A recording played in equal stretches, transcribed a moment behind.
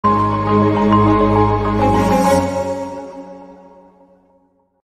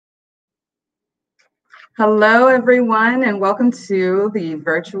Hello, everyone, and welcome to the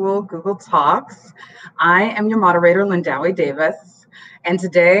virtual Google Talks. I am your moderator, Lindiwe Davis, and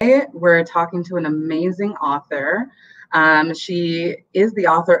today we're talking to an amazing author. She is the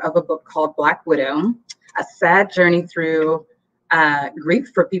author of a book called Black Widow, a sad journey through grief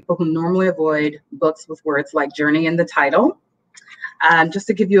for people who normally avoid books with words like journey in the title. Just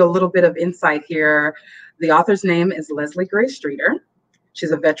to give you a little bit of insight here, the author's name is Leslie Gray Streeter.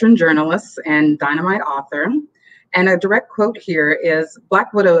 She's a veteran journalist and dynamite author. And a direct quote here is,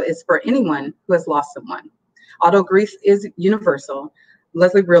 Black Widow is for anyone who has lost someone. Although grief is universal,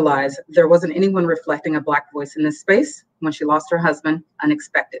 Leslie realized there wasn't anyone reflecting a Black voice in this space when she lost her husband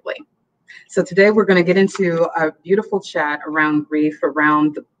unexpectedly. So today we're going to get into a beautiful chat around grief,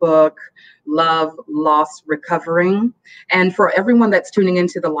 around the book, love, loss, recovering. And for everyone that's tuning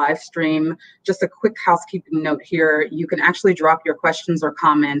into the live stream, just a quick housekeeping note here. You can actually drop your questions or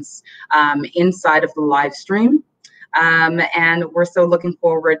comments inside of the live stream. And we're so looking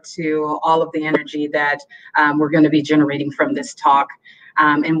forward to all of the energy that we're going to be generating from this talk.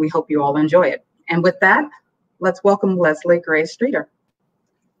 And we hope you all enjoy it. And with that, let's welcome Leslie Gray Streeter.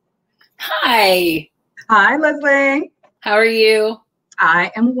 Hi. Hi, Leslie. How are you?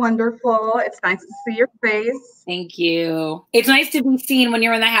 I am wonderful. It's nice to see your face. Thank you. It's nice to be seen when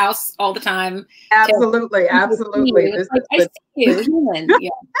you're in the house all the time. Absolutely, absolutely. I see you, human. Yeah.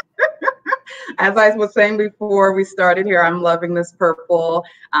 As I was saying before we started here, I'm loving this purple.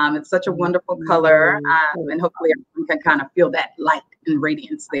 It's such a wonderful color, and hopefully everyone can kind of feel that light and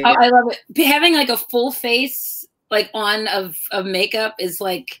radiance there. Oh, I love it. Having like a full face on of makeup is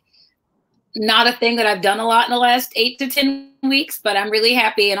not a thing that I've done a lot in the last 8 to 10 weeks, but I'm really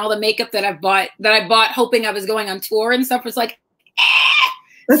happy. And all the makeup that I bought hoping I was going on tour and stuff was So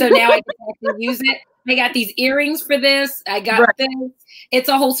now I can actually use it. I got these earrings for this. I got this. It's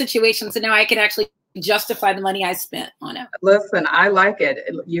a whole situation. So now I can actually justify the money I spent on it. Listen, I like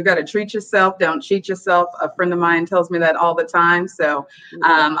it. You got to treat yourself. Don't cheat yourself. A friend of mine tells me that all the time. So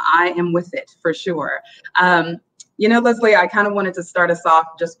I am with it for sure. You know, Leslie, I kind of wanted to start us off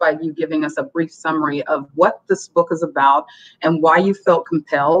just by you giving us a brief summary of what this book is about and why you felt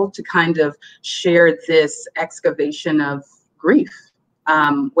compelled to kind of share this excavation of grief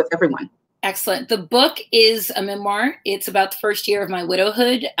with everyone. Excellent. The book is a memoir. It's about the first year of my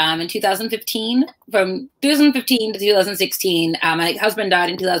widowhood in 2015. From 2015 to 2016, my husband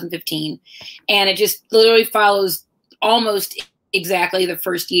died in 2015. And it just literally follows almost exactly the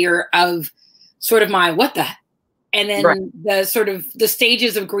first year of sort of my what the. And then the sort of the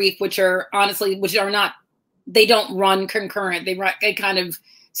stages of grief, which are not, they don't run concurrent. They kind of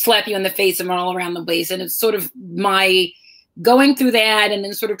slap you in the face and run all around the place. And it's sort of my going through that and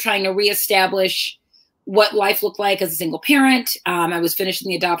then sort of trying to reestablish what life looked like as a single parent. I was finishing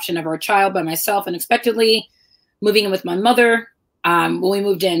the adoption of our child by myself unexpectedly, moving in with my mother when we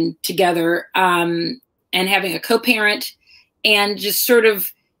moved in together, and having a co-parent and just sort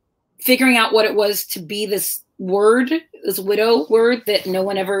of figuring out what it was to be this widow word that no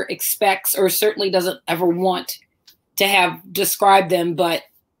one ever expects or certainly doesn't ever want to have described them, but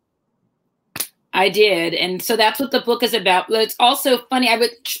I did. And so that's what the book is about. But it's also funny. I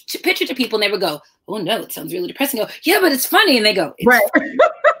would pitch it to people and they would go, oh no, it sounds really depressing. I go, yeah, but it's funny. And they go, right.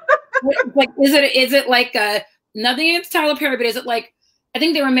 Is it like nothing against Tyler Perry, but is it like, I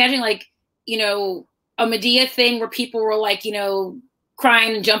think they were imagining a Medea thing where people were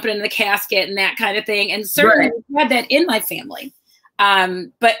crying and jumping in the casket and that kind of thing. And certainly I had that in my family,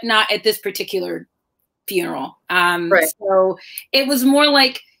 but not at this particular funeral. So it was more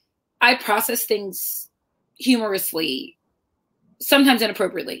like I process things humorously, sometimes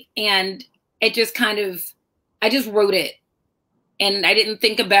inappropriately. And it just I just wrote it and I didn't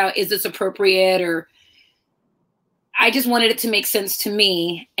think about, is this appropriate? Or I just wanted it to make sense to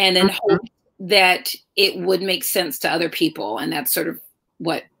me and then hope that it would make sense to other people. And that's sort of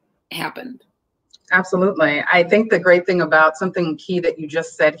what happened. Absolutely. I think the great thing about something key that you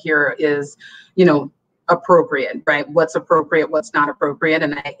just said here is, appropriate, right? What's appropriate, what's not appropriate.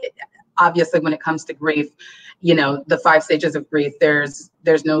 And obviously when it comes to grief, the 5 stages of grief, there's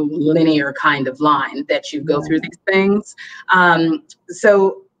no linear kind of line that you go through these things.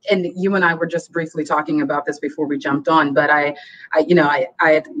 And you and I were just briefly talking about this before we jumped on, but I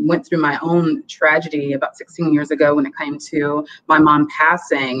went through my own tragedy about 16 years ago when it came to my mom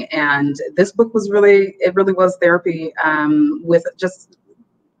passing. And this book was really was therapy with just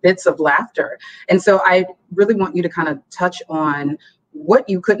bits of laughter. And so I really want you to kind of touch on what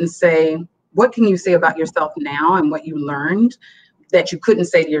you couldn't say. What can you say about yourself now and what you learned that you couldn't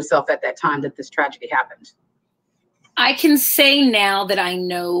say to yourself at that time that this tragedy happened? I can say now that I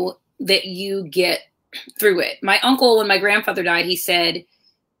know that you get through it. My uncle, when my grandfather died, he said,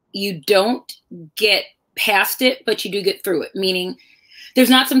 you don't get past it, but you do get through it. Meaning there's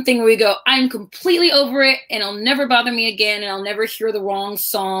not something where you go, I'm completely over it and it'll never bother me again. And I'll never hear the wrong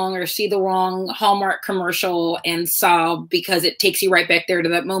song or see the wrong Hallmark commercial and sob, because it takes you right back there to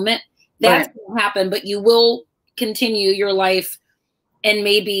that moment. That's going to happen, but you will continue your life and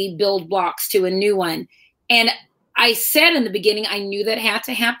maybe build blocks to a new one. And I said in the beginning, I knew that had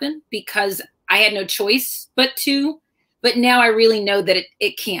to happen because I had no choice but now I really know that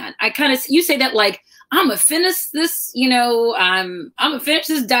it can. I kind of, you say that like, I'm gonna finish this, you know, I'm gonna finish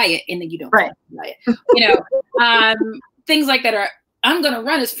this diet, and then you don't finish the diet. You know, things like that are, I'm gonna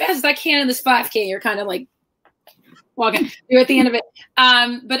run as fast as I can in this 5K. You're kind of like walking through at the end of it.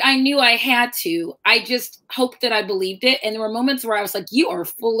 But I knew I had to. I just hoped that I believed it. And there were moments where I was like, you are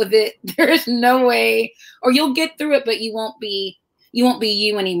full of it. There's no way, or you'll get through it, but you won't be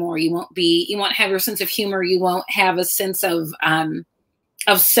you anymore. You won't have your sense of humor. You won't have a sense of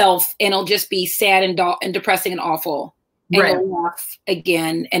self, and it'll just be sad and depressing and awful. And you'll laugh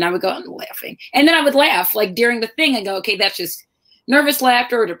again. And I would go, I'm laughing. And then I would laugh like during the thing and go, okay, that's just nervous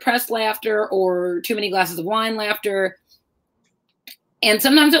laughter or depressed laughter or too many glasses of wine laughter. And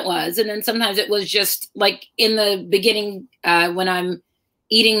sometimes it was. And then sometimes it was just like in the beginning, when I'm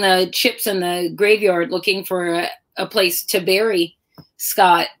eating the chips in the graveyard looking for a place to bury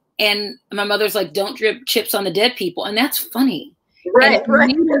Scott. And my mother's like, don't drip chips on the dead people. And that's funny. Right.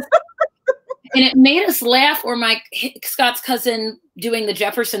 And it made us laugh. Or Scott's cousin doing the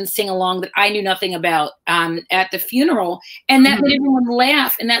Jefferson sing along that I knew nothing about at the funeral. And that made everyone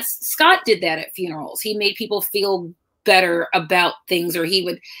laugh. And Scott did that at funerals. He made people feel better about things, or he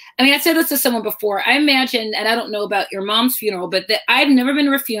would, I mean, I said this to someone before. I imagine, and I don't know about your mom's funeral, but that I've never been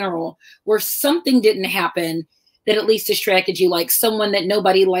to a funeral where something didn't happen that at least distracted you, like someone that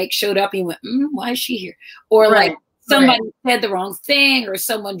nobody liked showed up and you went, why is she here? Or like somebody said the wrong thing, or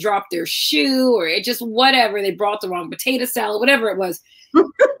someone dropped their shoe, or it just whatever, they brought the wrong potato salad, whatever it was.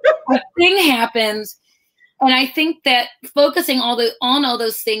 A thing happens. And I think that focusing on all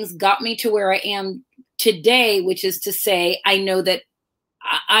those things got me to where I am today, which is to say, I know that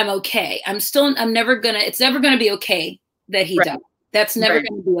I'm okay. It's never gonna be okay that he died. That's never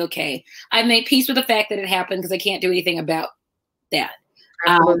going to be okay. I've made peace with the fact that it happened because I can't do anything about that.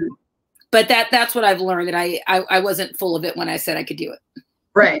 But that's what I've learned, that I wasn't full of it when I said I could do it.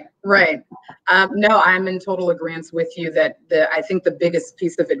 Right. No, I'm in total agreement with you that I think the biggest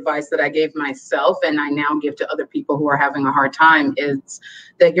piece of advice that I gave myself, and I now give to other people who are having a hard time, is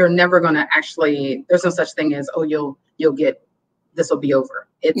that you're never going to there's no such thing as, oh, you'll get, this will be over.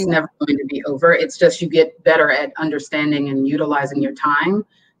 It's never going to be over. It's just you get better at understanding and utilizing your time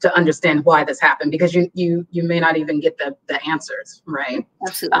to understand why this happened, because you may not even get the answers, right?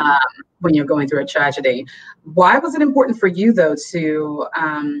 Absolutely. When you're going through a tragedy. Why was it important for you, though, to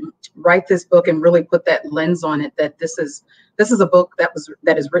write this book and really put that lens on it, that this is a book that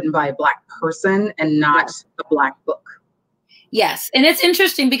is written by a Black person and not a Black book? Yes. And it's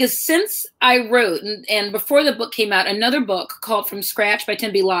interesting because since I wrote and before the book came out, another book called From Scratch by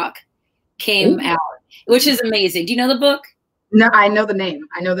Tim B. Locke came out, which is amazing. Do you know the book? No, I know the name.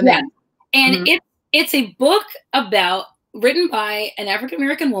 Name. And it's a book written by an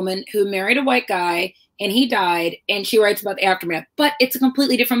African-American woman who married a white guy and he died, and she writes about the aftermath. But it's a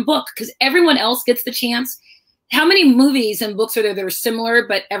completely different book because everyone else gets the chance. How many movies and books are there that are similar,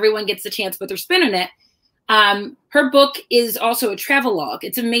 but everyone gets the chance, but they're spinning it? Her book is also a travelogue.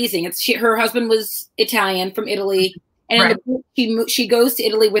 It's amazing. Her husband was Italian from Italy, and in the book, she goes to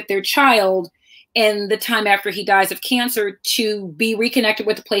Italy with their child in the time after he dies of cancer to be reconnected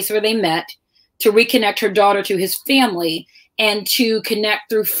with the place where they met, to reconnect her daughter to his family, and to connect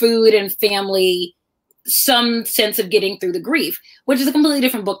through food and family, some sense of getting through the grief, which is a completely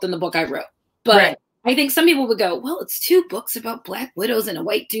different book than the book I wrote. But I think some people would go, well, it's two books about Black widows and a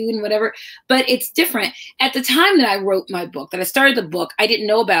white dude and whatever, but it's different. At the time that I wrote my book, that I started the book, I didn't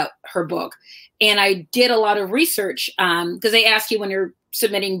know about her book. And I did a lot of research because they ask you when you're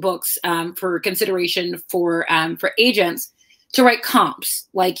submitting books for consideration for agents to write comps,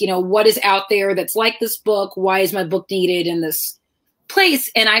 like, what is out there that's like this book? Why is my book needed in this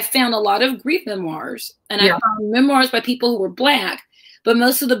place? And I found a lot of grief memoirs, and I found memoirs by people who were Black. But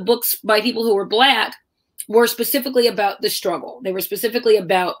most of the books by people who were Black were specifically about the struggle. They were specifically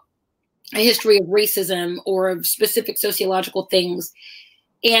about a history of racism or of specific sociological things.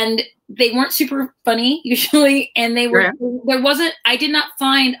 And they weren't super funny usually. And I did not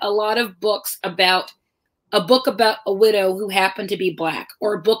find a lot of books about a widow who happened to be Black,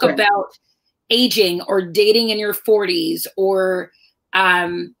 or a book about aging or dating in your 40s, or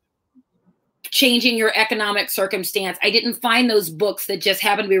changing your economic circumstance. I didn't find those books that just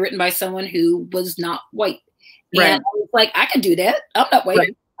happened to be written by someone who was not white. Right. And I was like, I can do that. I'm not white.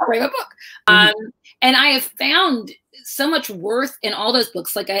 Right. I'll write a book. And I have found so much worth in all those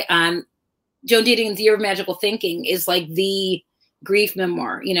books. Like Joan Didion's Year of Magical Thinking is like the grief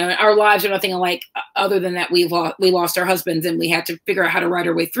memoir. You know, our lives are nothing alike other than that we lost our husbands and we had to figure out how to write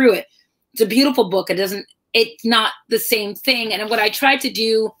our way through it. It's a beautiful book. It's not the same thing. And what I tried to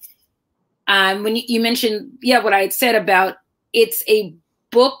do, when you mentioned, what I had said about it's a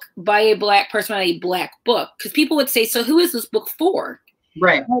book by a Black person, not a Black book, because people would say, so who is this book for?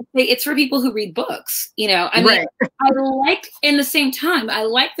 Right. It's for people who read books. You know, I mean, in the same time, I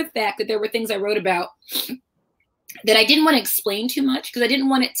like the fact that there were things I wrote about that I didn't want to explain too much because I didn't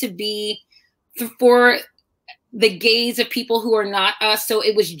want it to be for the gaze of people who are not us. So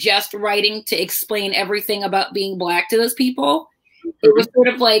it was just writing to explain everything about being Black to those people. It was sort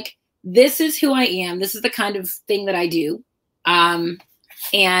of like, this is who I am. This is the kind of thing that I do.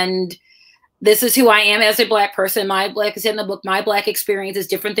 And this is who I am as a Black person. Like I said in the book, my Black experience is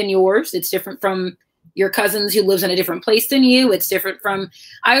different than yours. It's different from your cousins who lives in a different place than you. It's different from,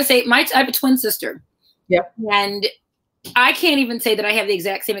 I would say, I have a twin sister. Yep. And I can't even say that I have the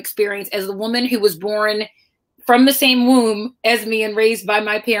exact same experience as the woman who was born from the same womb as me and raised by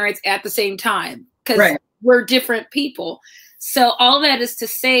my parents at the same time. Because we're different people. So all that is to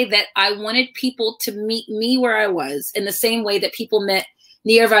say that I wanted people to meet me where I was in the same way that people met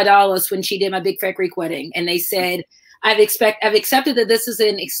Nia Vardalos when she did My Big Fat Greek Wedding. And they said, I've accepted that this is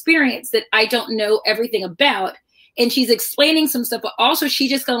an experience that I don't know everything about. And she's explaining some stuff, but also she's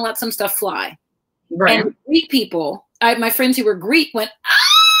just going to let some stuff fly. Right. And Greek people, my friends who were Greek went,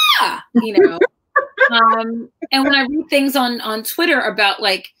 you know. And when I read things on Twitter about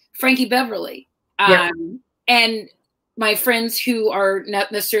like Frankie Beverly, and my friends who are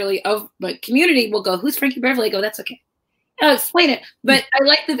not necessarily of my community will go, who's Frankie Beverly? I go, that's okay. I'll explain it. But I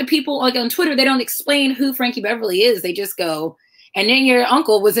like that the people like on Twitter, they don't explain who Frankie Beverly is. They just go, and then your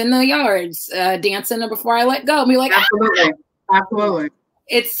uncle was in the yards dancing before I let go. And be like, absolutely. Absolutely.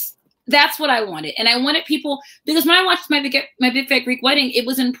 That's what I wanted. And I wanted people, because when I watched my Big Fat Greek Wedding, it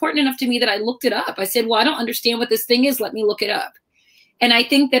was important enough to me that I looked it up. I said, well, I don't understand what this thing is. Let me look it up. And I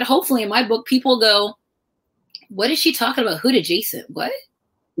think that hopefully in my book, people go, what is she talking about? Hood adjacent? What?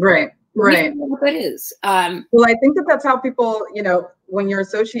 Right. Right. What that is. Well, I think that's how people, you know, when you're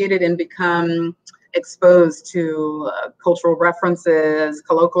associated and become exposed to cultural references,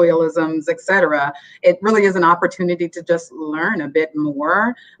 colloquialisms, etc., it really is an opportunity to just learn a bit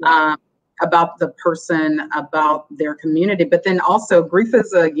more about the person, about their community. But then also, grief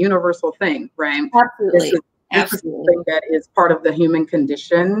is a universal thing, right? Absolutely. This is something that is part of the human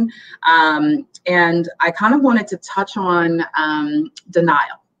condition. And I kind of wanted to touch on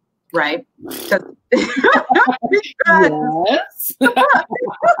denial. Right. Yes.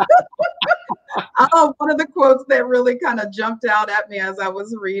 One of the quotes that really kind of jumped out at me as I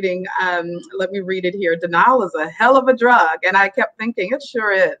was reading, let me read it here. Denial is a hell of a drug. And I kept thinking, it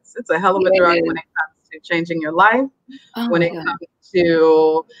sure is. It's a hell of a drug when it comes to changing your life, when it comes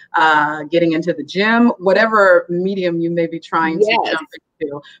to getting into the gym, whatever medium you may be trying to jump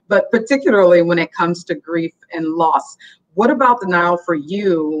into, but particularly when it comes to grief and loss. What about denial for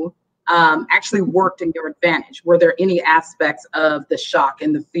you actually worked in your advantage? Were there any aspects of the shock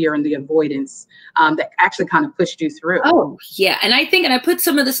and the fear and the avoidance that actually kind of pushed you through? Oh, yeah. And I think, and I put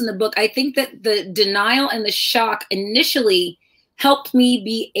some of this in the book, I think that the denial and the shock initially helped me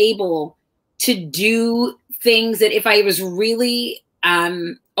be able to do things that if I was really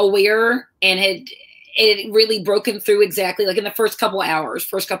aware and had really broken through exactly like in the first couple hours,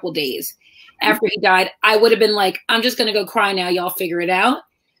 first couple days after he died, I would have been like, I'm just going to go cry now. Y'all figure it out.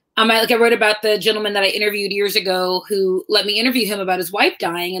 I wrote about the gentleman that I interviewed years ago who let me interview him about his wife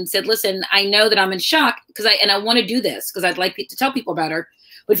dying and said, listen, I know that I'm in shock because I want to do this because I'd like to tell people about her.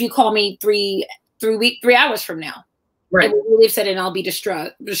 But if you call me 3 hours from now, right, and we've said, and I'll be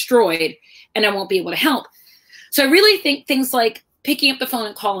destroyed and I won't be able to help. So I really think things like picking up the phone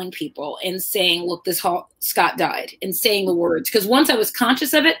and calling people and saying, look, Scott died, and saying the words. Because once I was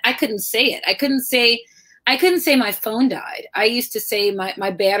conscious of it, I couldn't say it. I couldn't say my phone died. I used to say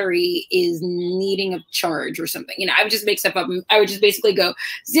my battery is needing a charge or something. You know, I would just make stuff up. I would just basically go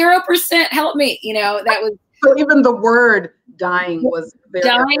 0%, help me. You know, that was. So even the word dying was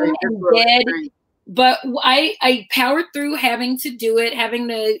dying and dead. But I powered through having to do it, having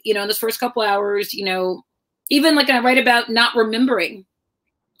to, you know, in those first couple hours, you know, even like I write about not remembering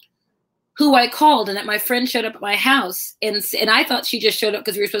who I called and that my friend showed up at my house. And I thought she just showed up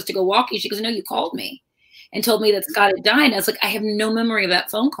because we were supposed to go walking. She goes, no, you called me and told me that Scott had died. And I was like, I have no memory of that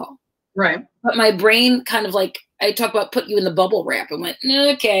phone call. Right. But my brain kind of like, I talk about put you in the bubble wrap and went,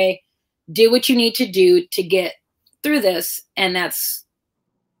 okay, do what you need to do to get through this. And that's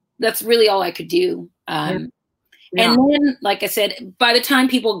really all I could do. And then, like I said, by the time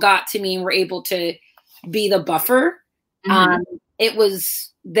people got to me and were able to be the buffer, that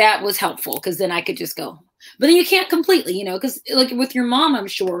was helpful, because then I could just go. But then you can't completely, you know, because like with your mom, I'm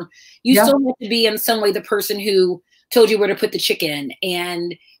sure you still have to be in some way the person who told you where to put the chicken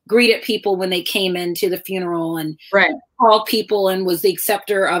and greeted people when they came into the funeral and called people and was the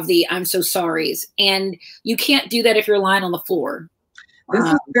acceptor of the I'm so sorries. And you can't do that if you're lying on the floor. This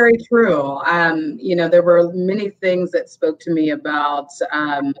is very true. You know, there were many things that spoke to me about,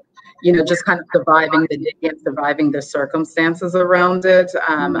 you know, just kind of surviving the day and surviving the circumstances around it.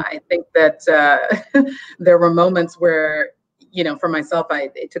 I think that there were moments where, you know, for myself,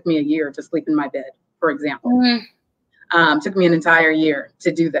 it took me a year to sleep in my bed, for example. Took me an entire year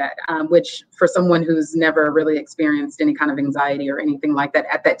to do that, which for someone who's never really experienced any kind of anxiety or anything like that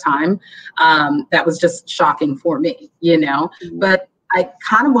at that time, that was just shocking for me, you know. But I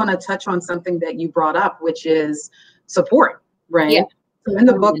kind of want to touch on something that you brought up, which is support, right? So in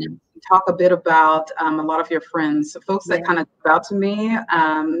the book, you talk a bit about a lot of your friends, folks that kind of stood out to me,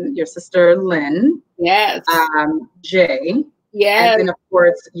 your sister, Lynn. Jay. And then, of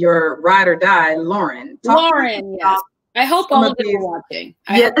course, your ride or die, Lauren. Lauren, I hope all of them are watching.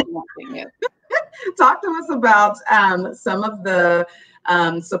 I hope they're watching, Talk to us about some of the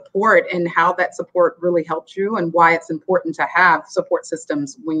support and how that support really helped you and why it's important to have support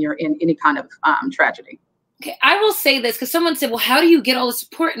systems when you're in any kind of tragedy. Okay, I will say this because someone said, well, how do you get all the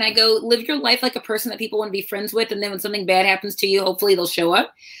support? And I go, live your life like a person that people want to be friends with. And then when something bad happens to you, hopefully they'll show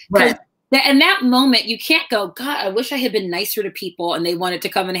up. Right. In that moment, you can't go, God, I wish I had been nicer to people and they wanted to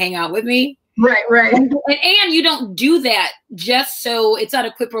come and hang out with me. Right. And you don't do that just so it's not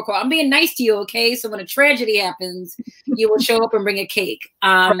a quid pro quo. I'm being nice to you, okay? So when a tragedy happens, you will show up and bring a cake.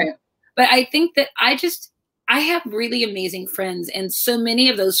 But I think that I have really amazing friends, and so many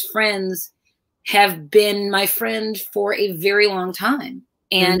of those friends have been my friend for a very long time.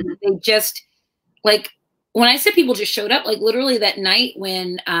 And they just, like, when I said people just showed up, like literally that night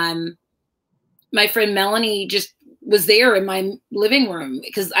when my friend Melanie just was there in my living room,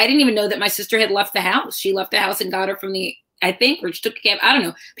 because I didn't even know that my sister had left the house. She left the house and got her from the, I think, or she took a cab. I don't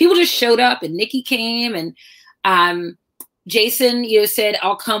know. People just showed up, and Nikki came, and Jason, you know, said,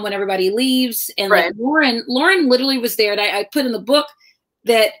 I'll come when everybody leaves. And like Lauren literally was there. And I put in the book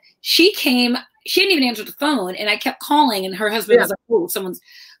that she came, she didn't even answer the phone. And I kept calling, and her husband was like, oh, someone's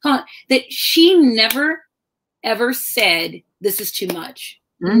calling. That she never, ever said, this is too much.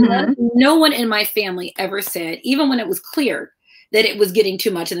 No one in my family ever said, even when it was clear that it was getting too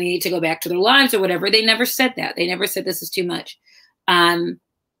much and they need to go back to their lives or whatever, they never said that. They never said this is too much. And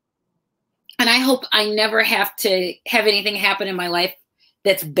I hope I never have to have anything happen in my life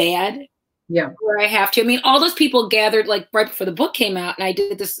that's bad. Where I have to. I mean, all those people gathered like right before the book came out, and I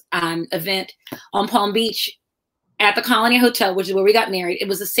did this event on Palm Beach at the Colony Hotel, which is where we got married. It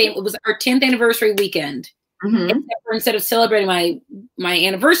was the same. It was our 10th anniversary weekend. Except for instead of celebrating my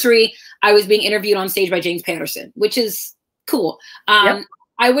anniversary, I was being interviewed on stage by James Patterson, which is cool.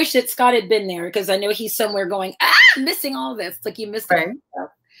 I wish that Scott had been there, because I know he's somewhere going, I'm missing all this. Like, you missed it.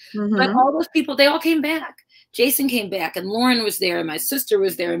 But all those people, they all came back. Jason came back, and Lauren was there, and my sister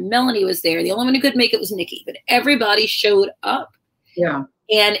was there, and Melanie was there. The only one who could make it was Nikki, but everybody showed up.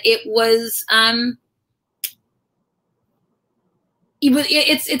 And it was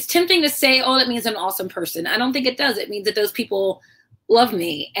it's tempting to say, oh, that means I'm an awesome person. I don't think it does. It means that those people love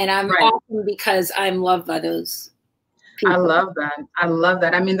me, and I'm awesome because I'm loved by those people. I love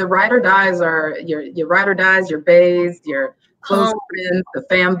that. I mean, the ride or dies are your ride or dies, your bays, your close friends, the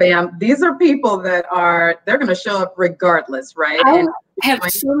fam bam. These are people that they're going to show up regardless, right? I have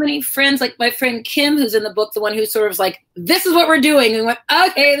so many friends, like my friend Kim, who's in the book, the one who sort of was like, this is what we're doing. And we went,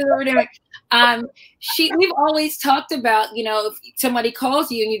 okay, this is what we're doing. We've always talked about, you know, if somebody calls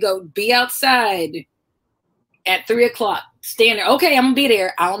you and you go, be outside at 3 o'clock, stand there. Okay, I'm gonna be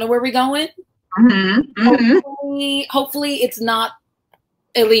there. I don't know where we're going. Hopefully it's not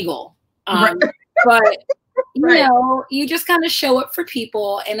illegal. But you know, you just kind of show up for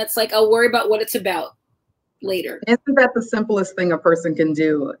people, and it's like, I'll worry about what it's about later. Isn't that the simplest thing a person can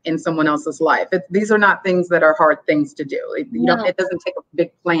do in someone else's life? These are not things that are hard things to do. It doesn't take a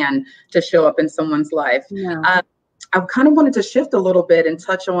big plan to show up in someone's life. I kind of wanted to shift a little bit and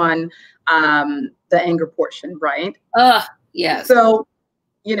touch on the anger portion, right? Yes. So,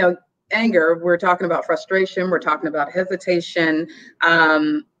 you know, anger, we're talking about frustration, we're talking about hesitation.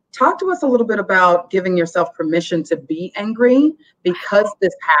 talk to us a little bit about giving yourself permission to be angry because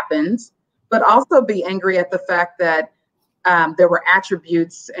this happens, but also be angry at the fact that there were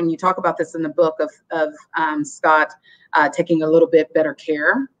attributes, and you talk about this in the book, of Scott taking a little bit better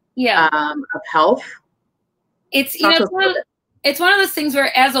care of health. It's, you know, it's one of those things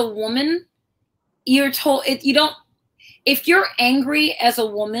where as a woman, you're told if you're angry as a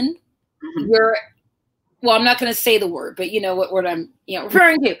woman, you're, well, I'm not going to say the word, but you know what word I'm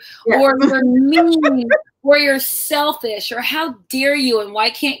referring to, or you're mean, or you're selfish, or how dare you, and why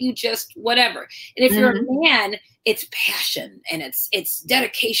can't you just whatever. And if you're a man, it's passion and it's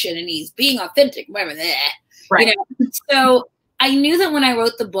dedication, and he's being authentic, whatever that. Right. You know? So I knew that when I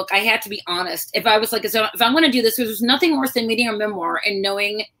wrote the book, I had to be honest. If I was like, if I'm going to do this, there's nothing worse than reading a memoir and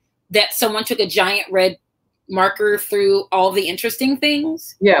knowing that someone took a giant red marker through all the interesting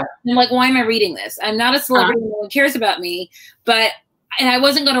things. Yeah. I'm like, why am I reading this? I'm not a celebrity. No one cares about me. And I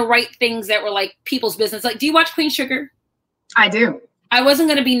wasn't going to write things that were like people's business. Like, do you watch Queen Sugar? I do. I wasn't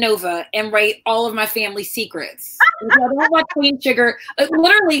going to be Nova and write all of my family secrets. I don't watch Queen Sugar.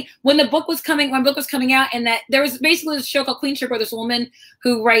 Literally, when my book was coming out, and that there was basically this show called Queen Sugar, where this woman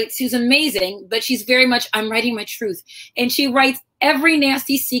who writes, who's amazing, but she's very much, I'm writing my truth. And she writes every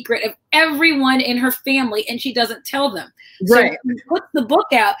nasty secret of everyone in her family, and she doesn't tell them. Right. So she puts the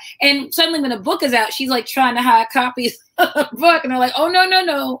book out, and suddenly when the book is out, she's like trying to hide copies of the book, and they're like, oh, no, no,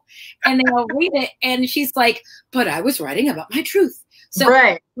 no. And they'll read it, and she's like, but I was writing about my truth. So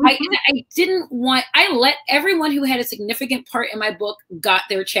I let everyone who had a significant part in my book got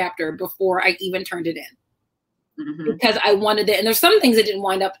their chapter before I even turned it in. Because I wanted it. And there's some things that didn't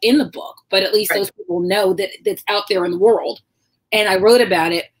wind up in the book, but at least those people know that it's out there in the world. And I wrote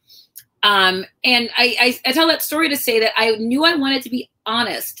about it. And I tell that story to say that I knew I wanted to be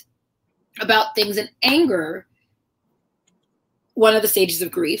honest about things, and anger, one of the stages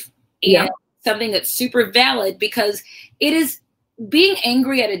of grief, and something that's super valid, because it is, being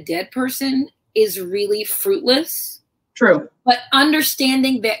angry at a dead person is really fruitless. True. But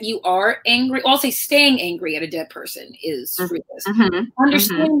understanding that you are angry, I'll say staying angry at a dead person is fruitless.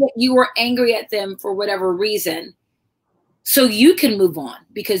 Understanding that you were angry at them for whatever reason, so you can move on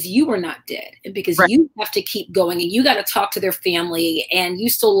because you were not dead, and because you have to keep going, and you got to talk to their family, and you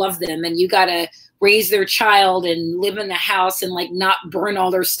still love them, and you got to raise their child and live in the house and like not burn all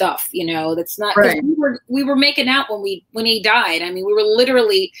their stuff. You know, that's not, we were making out when he died. I mean, we were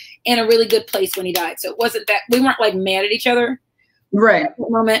literally in a really good place when he died. So it wasn't that we weren't like mad at each other. Right. At that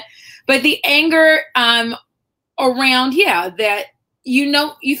moment. But the anger around, that, you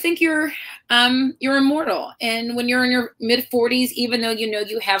know, you think you're immortal. And when you're in your mid 40s, even though you know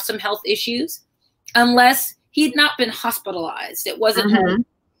you have some health issues, unless he'd not been hospitalized, it wasn't,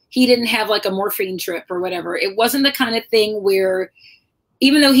 he didn't have like a morphine trip or whatever. It wasn't the kind of thing where,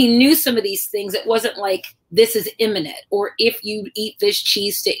 even though he knew some of these things, it wasn't like, this is imminent, or if you eat this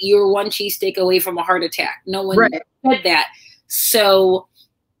cheesesteak, you're one cheesesteak away from a heart attack. No one said that. So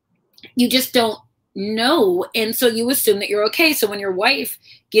you just don't know. And so you assume that you're okay. So when your wife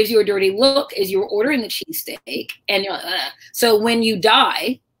gives you a dirty look as you're ordering the cheesesteak, and you're like, ugh. So when you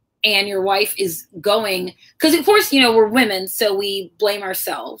die and your wife is going, because of course, you know, we're women, so we blame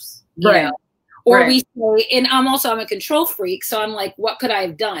ourselves, you know? Or we say, and I'm a control freak. So I'm like, what could I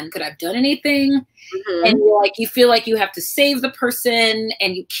have done? Could I have done anything? And you're like, you feel like you have to save the person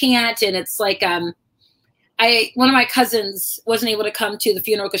and you can't. And it's like, one of my cousins wasn't able to come to the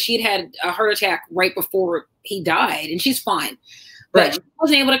funeral because she'd had a heart attack right before he died, and she's fine, but she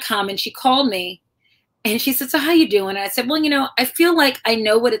wasn't able to come. And she called me and she said, so how you doing? And I said, well, you know, I feel like I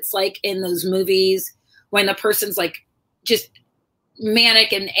know what it's like in those movies when the person's like just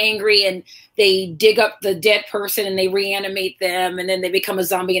manic and angry, and they dig up the dead person and they reanimate them, and then they become a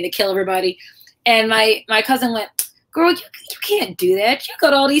zombie and they kill everybody. And my cousin went, girl, you can't do that. You go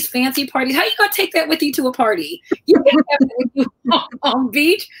to all these fancy parties. How you gonna take that with you to a party? You can't have that with you on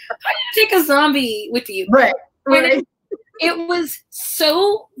beach. How you take a zombie with you? Right. It was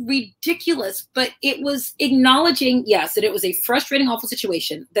so ridiculous, but it was acknowledging, yes, that it was a frustrating, awful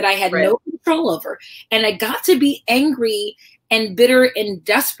situation that I had no control over. And I got to be angry and bitter and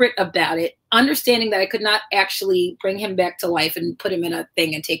desperate about it, understanding that I could not actually bring him back to life and put him in a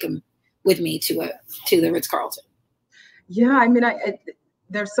thing and take him with me to the Ritz-Carlton. Yeah, I mean,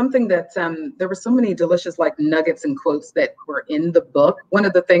 there's something that there were so many delicious like nuggets and quotes that were in the book. One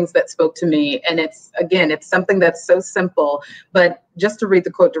of the things that spoke to me, and it's something that's so simple, but just to read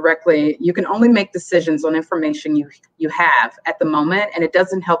the quote directly, you can only make decisions on information you have at the moment, and it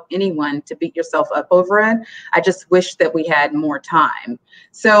doesn't help anyone to beat yourself up over it. I just wish that we had more time.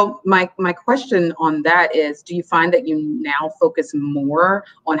 So my question on that is, do you find that you now focus more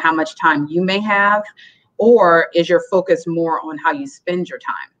on how much time you may have? Or is your focus more on how you spend your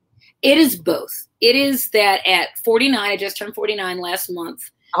time? It is both. It is that at 49, I just turned 49 last month.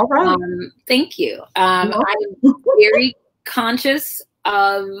 All right. Thank you. I'm very conscious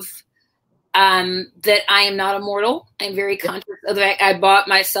of that I am not immortal. I'm very conscious of the fact I bought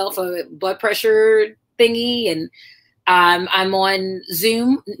myself a blood pressure thingy, and I'm on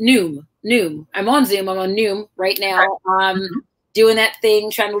Zoom, Noom. I'm on Zoom. I'm on Noom right now. Doing that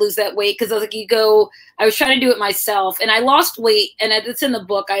thing, trying to lose that weight. Cause I was like, I was trying to do it myself, and I lost weight, and it's in the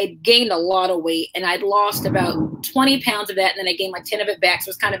book. I had gained a lot of weight, and I'd lost about 20 pounds of that. And then I gained like 10 of it back. So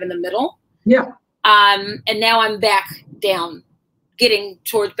it's kind of in the middle. Yeah. And now I'm back down, getting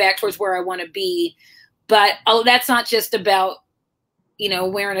back towards where I want to be. But that's not just about,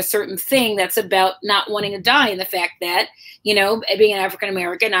 wearing a certain thing. That's about not wanting to die. And the fact that, being an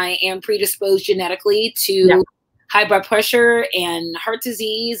African-American, I am predisposed genetically to high blood pressure and heart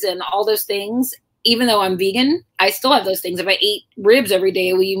disease and all those things. Even though I'm vegan, I still have those things. If I ate ribs every day,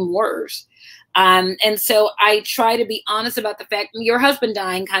 it would be even worse. And so I try to be honest about the fact your husband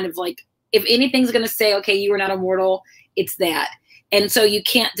dying, kind of like, if anything's going to say, okay, you are not immortal, it's that. And so you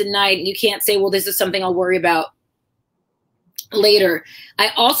can't deny it. You can't say, well, this is something I'll worry about later. I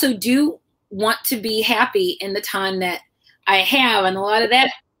also do want to be happy in the time that I have. And a lot of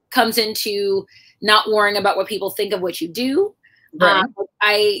that comes into not worrying about what people think of what you do. Right.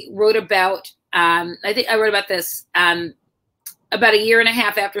 I wrote about, I think I wrote about this about a year and a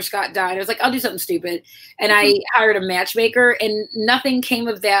half after Scott died. I was like, I'll do something stupid. And I hired a matchmaker, and nothing came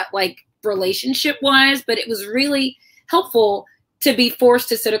of that, like relationship wise, but it was really helpful to be forced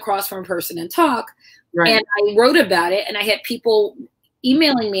to sit across from a person and talk. Right. And I wrote about it, and I had people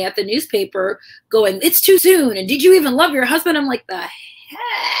emailing me at the newspaper going, it's too soon. And did you even love your husband? I'm like, the heck?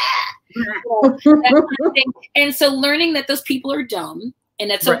 And so learning that those people are dumb, and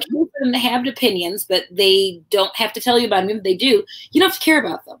it's okay for them to have opinions, but they don't have to tell you about them. If they do, you don't have to care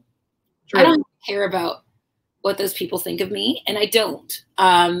about them. True. I don't care about what those people think of me, and I don't,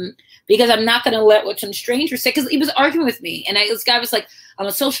 because I'm not going to let what some stranger say. Because he was arguing with me, and this guy was like, I'm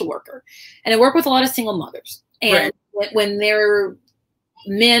a social worker, and I work with a lot of single mothers, and when their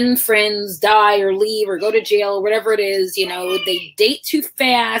men friends die or leave or go to jail or whatever it is, they date too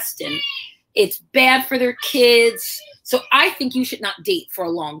fast, and it's bad for their kids. So I think you should not date for a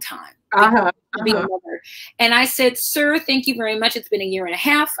long time. Be a mother. And I said, sir, thank you very much. It's been a year and a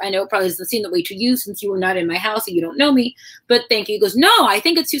half. I know it probably doesn't seem that way to you since you were not in my house and you don't know me, but thank you. He goes, no, I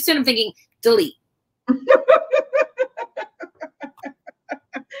think it's too soon. I'm thinking, delete.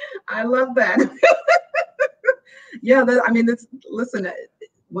 I love that. Yeah, listen,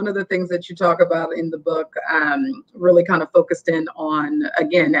 one of the things that you talk about in the book really kind of focused in on,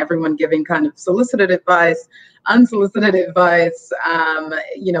 again, everyone giving kind of solicited advice, unsolicited advice,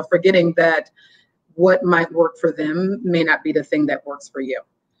 forgetting that what might work for them may not be the thing that works for you.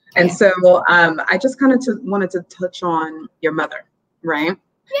 And so I just kind of wanted to touch on your mother, right?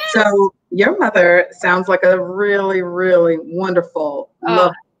 Yes. So your mother sounds like a really, really wonderful,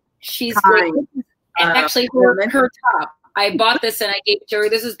 loving, she's kind, great. And actually, her top. I bought this and I gave it to her.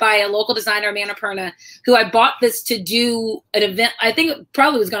 This is by a local designer, Annapurna, who I bought this to do an event. I think it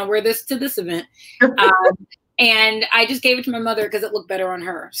probably was going to wear this to this event. And I just gave it to my mother because it looked better on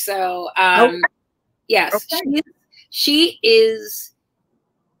her. So, yes, she is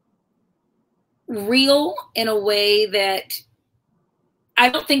real in a way that I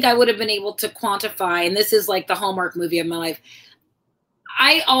don't think I would have been able to quantify. And this is like the Hallmark movie of my life.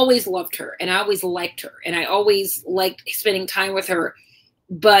 I always loved her, and I always liked her, and I always liked spending time with her.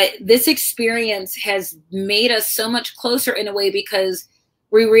 But this experience has made us so much closer in a way because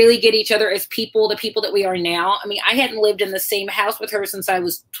we really get each other as people, the people that we are now. I mean, I hadn't lived in the same house with her since I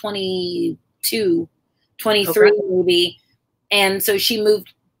was 22, 23 maybe. And so she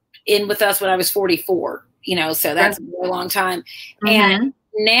moved in with us when I was 44, so that's a long time. And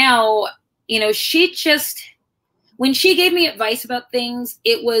now, she just... when she gave me advice about things,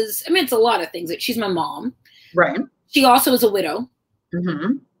 it was, it's a lot of things. She's my mom. Right. She also is a widow.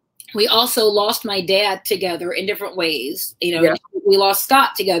 We also lost my dad together in different ways. We lost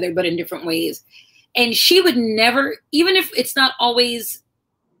Scott together, but in different ways. And she would never, even if it's not always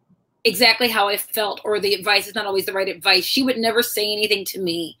exactly how I felt, or the advice is not always the right advice. She would never say anything to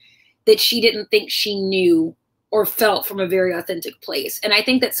me that she didn't think she knew or felt from a very authentic place. And I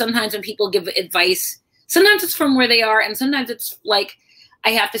think that sometimes when people give advice, sometimes it's from where they are, and sometimes it's like, I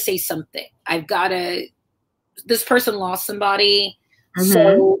have to say something. This person lost somebody,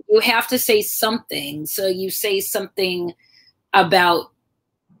 so you have to say something. So you say something about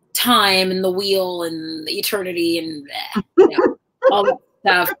time and the wheel and the eternity and all that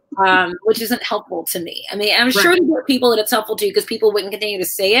stuff, which isn't helpful to me. I mean, I'm sure there are people that it's helpful to, because people wouldn't continue to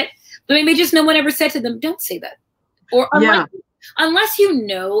say it, but maybe just no one ever said to them, don't say that. Or unless you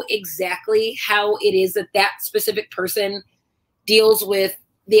know exactly how it is that that specific person deals with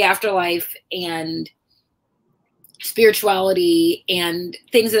the afterlife and spirituality and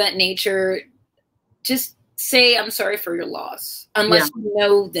things of that nature, just say, I'm sorry for your loss, unless you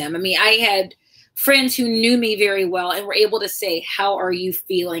know them. I mean, I had friends who knew me very well and were able to say, how are you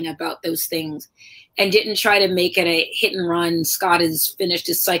feeling about those things? And didn't try to make it a hit and run, Scott has finished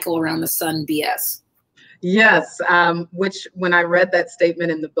his cycle around the sun BS. Yes, which when I read that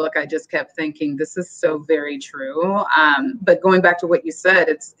statement in the book, I just kept thinking, this is so very true. But going back to what you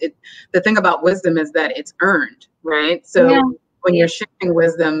said, the thing about wisdom is that it's earned, right? So when you're sharing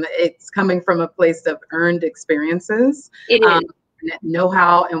wisdom, it's coming from a place of earned experiences. It is.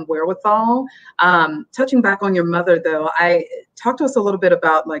 Know-how and wherewithal. Touching back on your mother, though, talk to us a little bit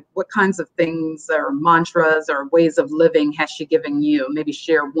about like what kinds of things or mantras or ways of living has she given you? Maybe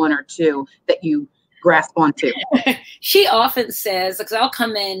share one or two that you grasp onto. She often says, because I'll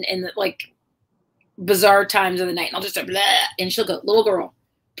come in like bizarre times of the night and I'll just go, blah, and she'll go, little girl,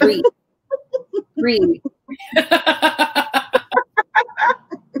 breathe, breathe.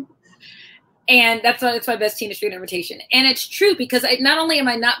 And that's my best Tina Street invitation. And it's true, because not only am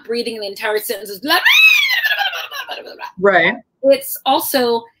I not breathing in the entire sentences, blah, blah, blah, blah, blah, right. It's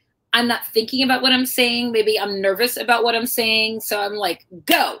also, I'm not thinking about what I'm saying. Maybe I'm nervous about what I'm saying. So I'm like,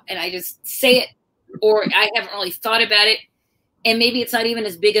 go. And I just say it, or I haven't really thought about it. And maybe it's not even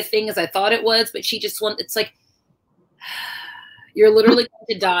as big a thing as I thought it was, but she just it's like, you're literally going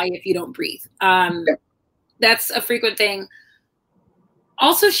to die if you don't breathe. That's a frequent thing.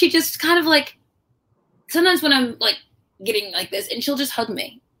 Also, she just kind of like, sometimes when I'm like getting like this, and she'll just hug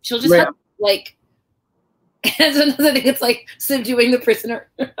me. She'll just hug, like, and sometimes I think it's like subduing the prisoner.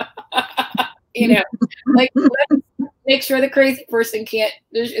 You know, like, let's make sure the crazy person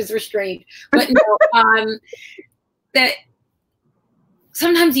is restrained. But no, that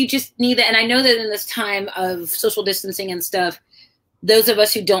sometimes you just need that. And I know that in this time of social distancing and stuff, those of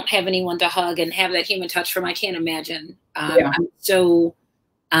us who don't have anyone to hug and have that human touch from, I can't imagine.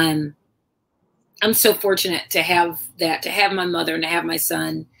 I'm so fortunate to have that, to have my mother and to have my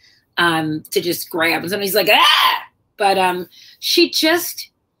son, to just grab. And somebody's like, ah! But she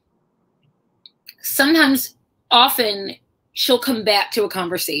just, sometimes, often, she'll come back to a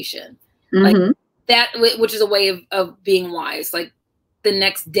conversation. Like that, which is a way of being wise. Like the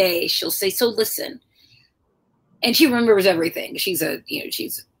next day she'll say, so listen. And she remembers everything. She's a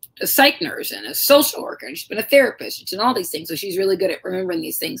psych nurse and a social worker, and she's been a therapist and all these things. So she's really good at remembering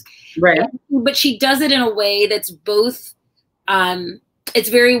these things. Right. But she does it in a way that's both, it's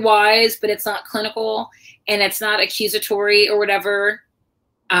very wise, but it's not clinical and it's not accusatory or whatever.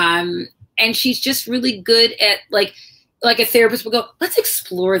 And she's just really good at like a therapist would go, let's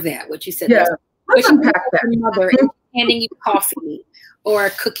explore that, what you said. Yeah. Let's unpack that. Mother and handing you coffee or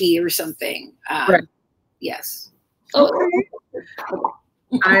a cookie or something. Right. Yes. Okay.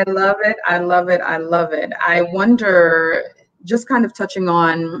 I love it. I love it. I love it. I wonder, just kind of touching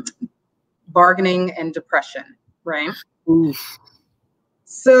on bargaining and depression, right? Oof.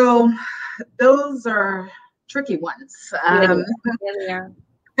 So those are tricky ones. Yeah.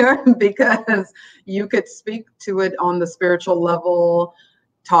 Because you could speak to it on the spiritual level,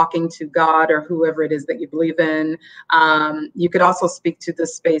 talking to God or whoever it is that you believe in. You could also speak to the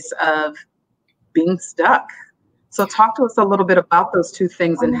space of being stuck. So talk to us a little bit about those two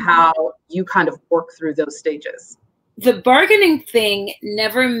things and how you kind of work through those stages. The bargaining thing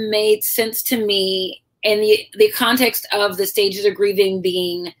never made sense to me in the context of the stages of grieving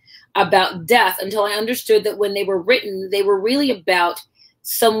being about death until I understood that when they were written, they were really about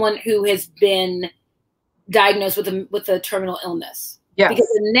someone who has been diagnosed with a terminal illness. Yes. Because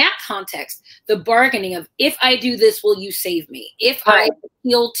in that context, the bargaining of, if I do this, will you save me? If I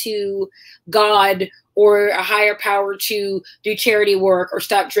appeal to God or a higher power to do charity work or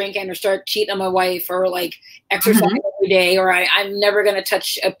stop drinking or start cheating on my wife or like exercise every day, or I'm never going to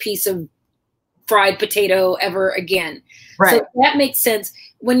touch a piece of fried potato ever again. Right. So that makes sense.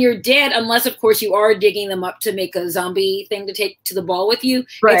 when you're dead, unless of course you are digging them up to make a zombie thing to take to the ball with you.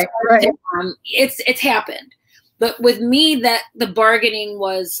 Right. It's happened. But with me, that the bargaining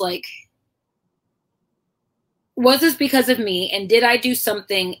was like, was this because of me? And did I do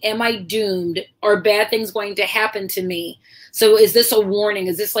something? Am I doomed? Are bad things going to happen to me? So is this a warning?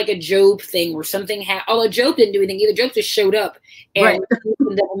 Is this like a Job thing where something although Job didn't do anything either. Job just showed up and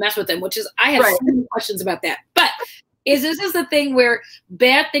the devil messed with him, which is, I have so many questions about that. But is this the thing where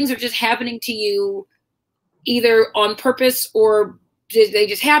bad things are just happening to you either on purpose or they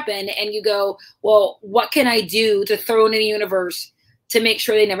just happen, and you go, well, what can I do to throw in the universe to make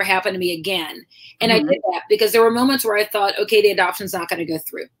sure they never happen to me again? And I did that because there were moments where I thought, okay, the adoption's not going to go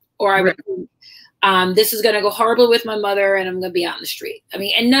through. Or I would think, this is going to go horribly with my mother and I'm going to be out in the street. I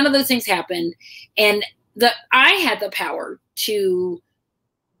mean, and none of those things happened. And I had the power to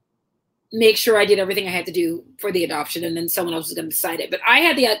make sure I did everything I had to do for the adoption, and then someone else was going to decide it. But I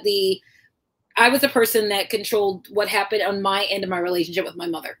had I was the person that controlled what happened on my end of my relationship with my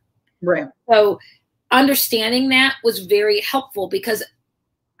mother. Right. So understanding that was very helpful because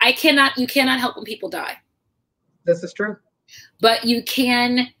you cannot help when people die. This is true. But you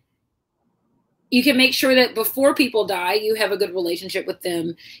can make sure that before people die, you have a good relationship with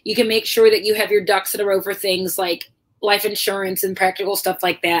them. You can make sure that you have your ducks in a row for things like life insurance and practical stuff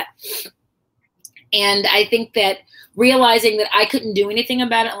like that. And I think that realizing that I couldn't do anything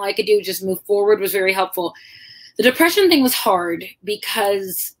about it, and all I could do was just move forward was very helpful. The depression thing was hard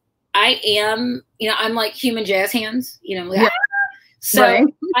because I am, I'm like human jazz hands, So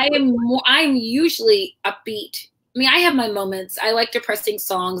I'm usually upbeat. I mean, I have my moments. I like depressing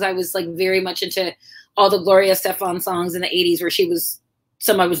songs. I was like very much into all the Gloria Estefan songs in the 80s where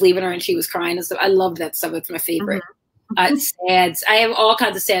somebody was leaving her and she was crying and stuff. I love that stuff. It's my favorite. Sad. I have all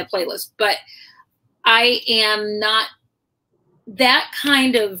kinds of sad playlists, but I am not that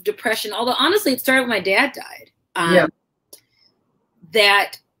kind of depression. Although honestly, it started when my dad died.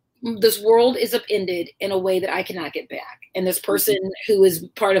 That this world is upended in a way that I cannot get back. And this person who is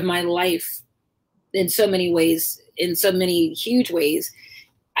part of my life in so many ways, in so many huge ways,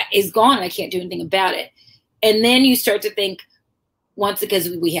 is gone. I can't do anything about it. And then you start to think, once, because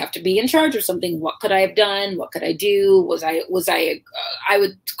we have to be in charge of something. What could I have done? What could I do? I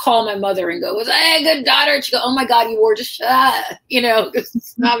would call my mother and go, was I a good daughter? And she'd go, oh my God, you wore just stop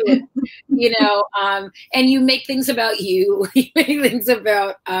it, and you make things about you. You make things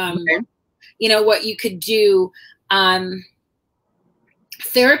about, what you could do.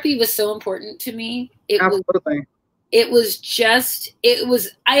 Therapy was so important to me. Absolutely. I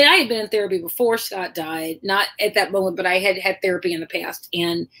had been in therapy before Scott died, not at that moment, but I had had therapy in the past,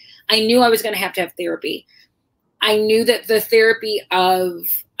 and I knew I was going to have therapy. I knew that the therapy of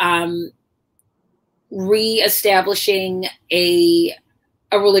reestablishing a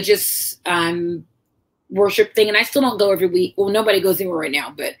religious worship thing, and I still don't go every week. Well, nobody goes anywhere right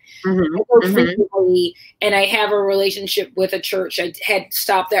now, but I go frequently, and I have a relationship with a church. I had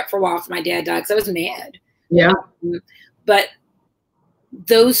stopped that for a while after my dad died because I was mad. Yeah. But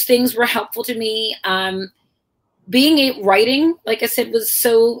those things were helpful to me. Writing, like I said, was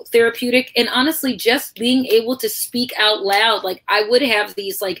so therapeutic. And honestly, just being able to speak out loud, like I would have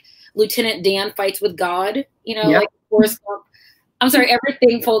these like Lieutenant Dan fights with God, like Forrest Gump. I'm sorry,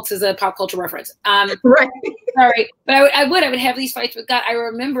 everything, folks, is a pop culture reference. Right. Sorry, but I would have these fights with God. I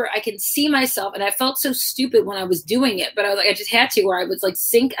remember I can see myself, and I felt so stupid when I was doing it, but I was like, I just had to, where I was like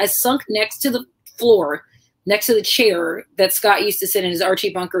I sunk next to the floor, next to the chair that Scott used to sit in his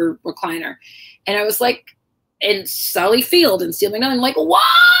Archie Bunker recliner. And I was like, and Sally Field and Steel McNally, I'm like, why?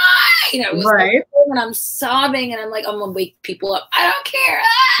 It was like, and I'm sobbing, and I'm like, I'm going to wake people up. I don't care.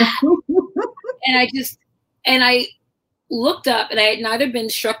 And I looked up, and I had neither been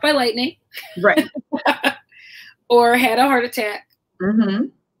struck by lightning or had a heart attack.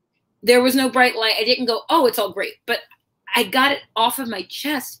 There was no bright light. I didn't go, oh, it's all great. But I got it off of my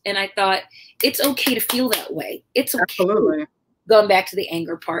chest, and I thought, it's okay to feel that way. It's okay. Absolutely. Going back to the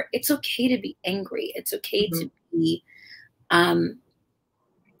anger part, it's okay to be angry. It's okay to be,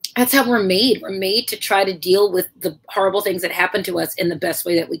 that's how we're made. We're made to try to deal with the horrible things that happen to us in the best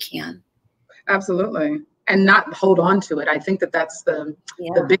way that we can. Absolutely. And not hold on to it. I think that's the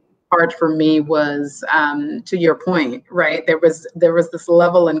big part for me was, to your point, right? There was this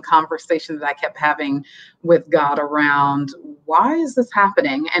level in conversation that I kept having with God around, why is this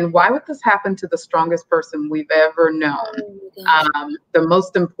happening? And why would this happen to the strongest person we've ever known? The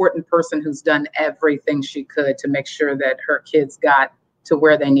most important person who's done everything she could to make sure that her kids got to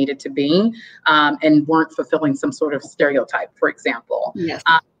where they needed to be, and weren't fulfilling some sort of stereotype, for example. Yes.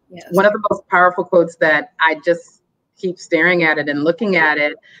 One of the most powerful quotes that I just keep staring at it and looking at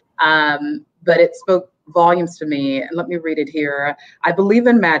it. But it spoke volumes to me. And let me read it here. I believe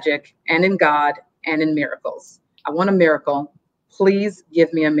in magic and in God and in miracles. I want a miracle. Please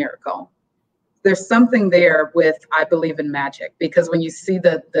give me a miracle. There's something there with I believe in magic, because when you see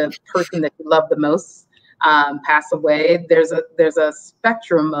the person that you love the most pass away, there's a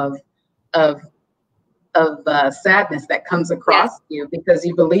spectrum of sadness that comes across you, because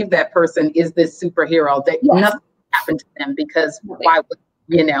you believe that person is this superhero that nothing happened to them, because why would,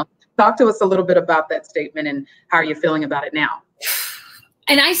 you know? Talk to us a little bit about that statement and how are you feeling about it now?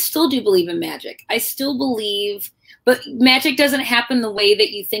 And I still do believe in magic. I still believe, but magic doesn't happen the way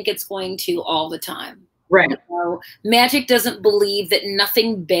that you think it's going to all the time. Right. You know, magic doesn't believe that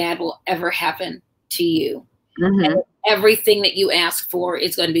nothing bad will ever happen to you. And everything that you ask for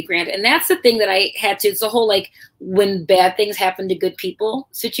is going to be granted. And that's the thing that I had to, it's the whole, like, when bad things happen to good people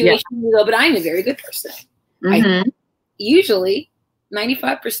situation, you go, but I'm a very good person. I usually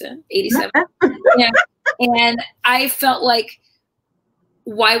 95%, 87%. Yeah. And I felt like,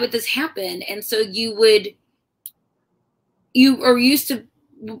 why would this happen? And so you are used to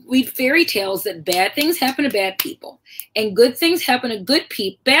read fairy tales that bad things happen to bad people and good things happen to good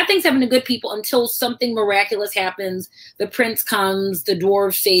people. Bad things happen to good people until something miraculous happens. The prince comes, the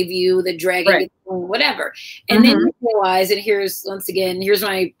dwarves save you, the dragon, gets whatever. And then you realize, and here's, once again, here's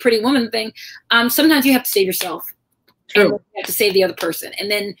my pretty woman thing. Sometimes you have to save yourself. True. And you have to save the other person.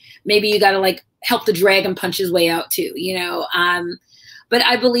 And then maybe you got to, like, help the dragon punch his way out too, you know? But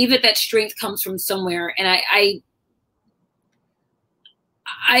I believe that strength comes from somewhere. And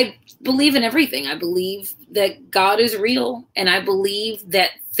I believe in everything. I believe that God is real. And I believe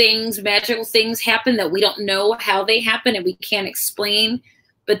that magical things happen that we don't know how they happen and we can't explain,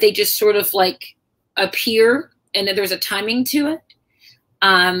 but they just sort of, like, appear, and that there's a timing to it.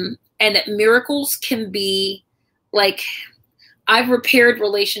 And that miracles can be, like, I've repaired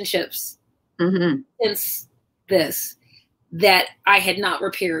relationships since this that I had not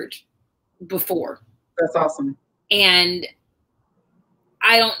repaired before. That's awesome. And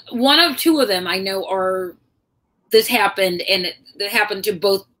one of two of them I know this happened, and it happened to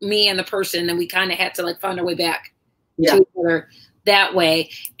both me and the person, and we kind of had to, like, find our way back to each other that way.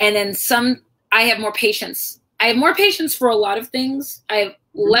 And then I have more patience. I have more patience for a lot of things. I have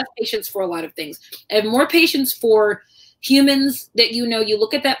less patience for a lot of things. I have more patience for humans that, you know, you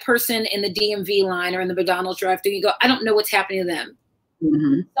look at that person in the DMV line or in the McDonald's drive-thru, you go, I don't know what's happening to them.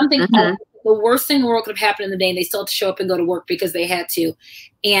 Something the worst thing in the world could have happened in the day, and they still have to show up and go to work because they had to.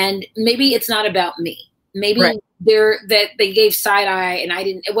 And maybe it's not about me. Maybe they gave side eye and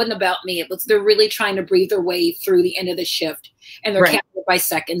it wasn't about me. They're really trying to breathe their way through the end of the shift, and they're counted by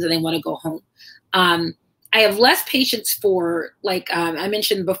seconds and they want to go home. I have less patience for, like, I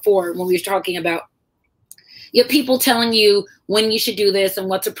mentioned before when we were talking about, you have people telling you when you should do this and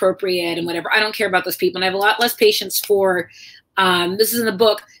what's appropriate and whatever. I don't care about those people. And I have a lot less patience for, this is in the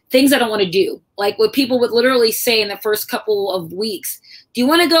book, things I don't want to do. Like, what people would literally say in the first couple of weeks, do you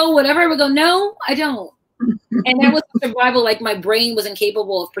want to go whatever? I would go, no, I don't. And that was survival. Like, my brain was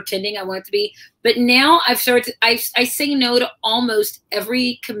incapable of pretending I wanted to be. But now I say no to almost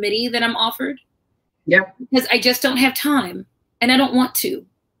every committee that I'm offered. Yeah. Because I just don't have time, and I don't want to.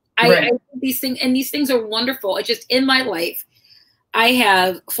 I these things are wonderful. It's just, in my life, I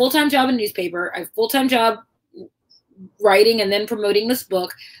have a full-time job in a newspaper. I have a full-time job writing and then promoting this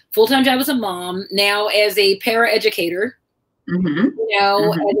book, full-time job as a mom, now as a para-educator, you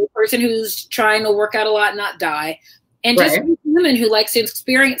know, as a person who's trying to work out a lot and not die, and just a woman who likes to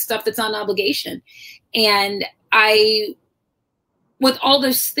experience stuff that's on obligation. And with all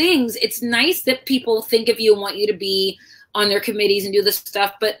those things, it's nice that people think of you and want you to be on their committees and do this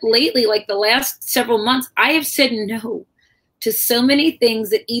stuff. But lately, like the last several months, I have said no to so many things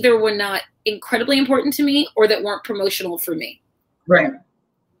that either were not incredibly important to me or that weren't promotional for me. Right.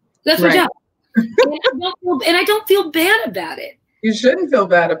 That's my job. And I don't feel bad about it. You shouldn't feel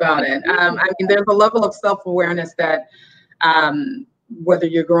bad about it. I mean, there's a level of self-awareness that whether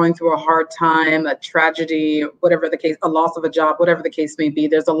you're going through a hard time, a tragedy, whatever the case, a loss of a job, whatever the case may be,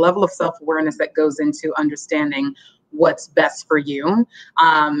 there's a level of self-awareness that goes into understanding what's best for you.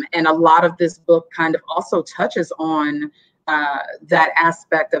 And a lot of this book kind of also touches on that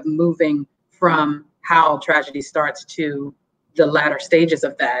aspect of moving from how tragedy starts to the latter stages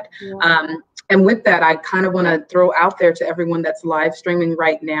of that. Yeah. And with that, I kind of want to throw out there to everyone that's live streaming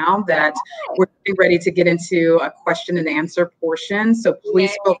right now that we're getting ready to get into a question and answer portion. So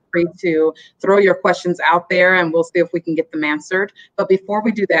please feel free to throw your questions out there and we'll see if we can get them answered. But before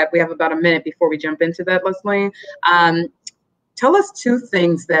we do that, we have about a minute before we jump into that, Leslie. Tell us 2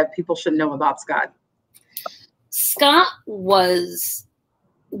 things that people should know about Scott. Scott was,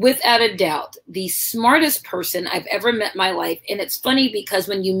 without a doubt, the smartest person I've ever met in my life. And it's funny because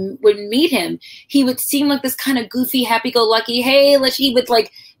when you would meet him, he would seem like this kind of goofy, happy-go-lucky, hey, he would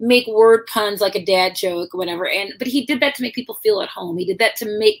like make word puns like a dad joke or whatever. But he did that to make people feel at home. He did that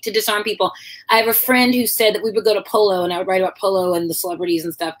to disarm people. I have a friend who said that we would go to Polo, and I would write about Polo and the celebrities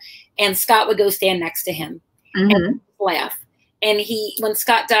and stuff. And Scott would go stand next to him and laugh. And when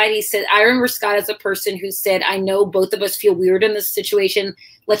Scott died, he said, I remember Scott as a person who said, I know both of us feel weird in this situation.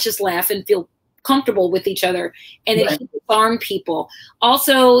 Let's just laugh and feel comfortable with each other. And then he disarmed people.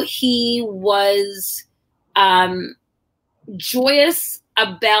 Also, he was joyous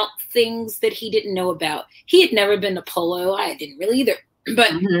about things that he didn't know about. He had never been to Polo. I didn't really either.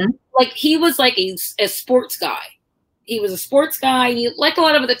 But like he was like a sports guy. He was a sports guy. And he liked a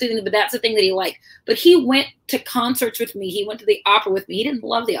lot of other things, but that's the thing that he liked. But he went to concerts with me. He went to the opera with me. He didn't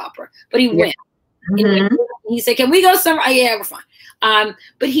love the opera, but he went. And he said, can we go somewhere? Oh, yeah, we're fine.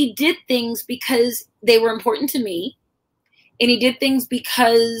 But he did things because they were important to me. And he did things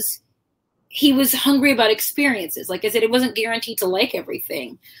because he was hungry about experiences. Like I said, it wasn't guaranteed to like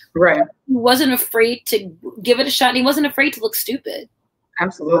everything. Right. He wasn't afraid to give it a shot. And he wasn't afraid to look stupid.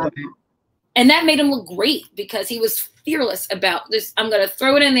 Absolutely. And that made him look great because he was fearless about this. I'm going to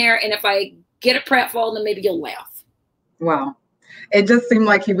throw it in there. And if I get a pratfall, then maybe you'll laugh. Wow. It just seemed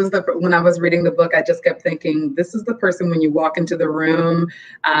like he was when I was reading the book, I just kept thinking, this is the person when you walk into the room,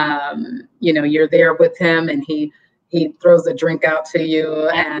 you know, you're there with him and he throws a drink out to you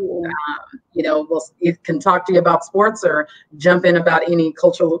and, you know, he can talk to you about sports or jump in about any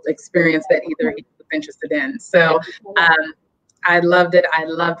cultural experience that either he's interested in. So, I loved it. I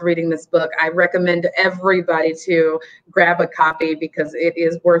loved reading this book. I recommend everybody to grab a copy because it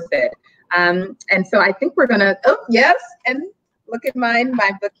is worth it. And so I think we're gonna, oh yes, and look at my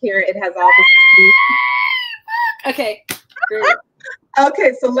book here. It has all this. Okay, great.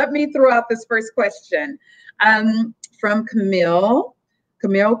 Okay, so let me throw out this first question from Camille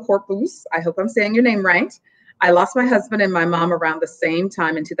Corpus. I hope I'm saying your name right. I lost my husband and my mom around the same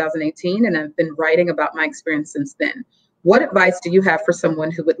time in 2018, and I've been writing about my experience since then. What advice do you have for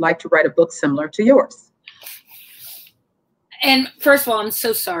someone who would like to write a book similar to yours? And first of all, I'm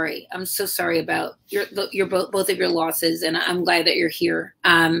so sorry. I'm so sorry about both of your losses, and I'm glad that you're here.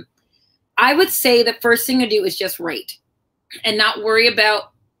 I would say the first thing to do is just write, and not worry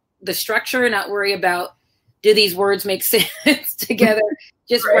about the structure, not worry about do these words make sense together.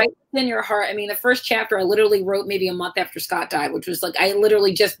 Just write in your heart. I mean, the first chapter I literally wrote maybe a month after Scott died, which was like I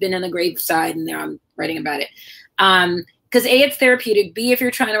literally just been in the graveside, and there I'm writing about it. Because A, it's therapeutic. B, if you're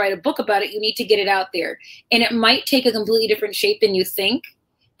trying to write a book about it, you need to get it out there. And it might take a completely different shape than you think.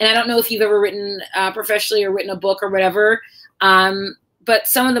 And I don't know if you've ever written professionally or written a book or whatever. But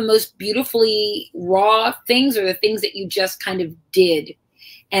some of the most beautifully raw things are the things that you just kind of did.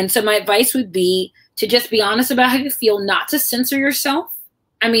 And so my advice would be to just be honest about how you feel, not to censor yourself.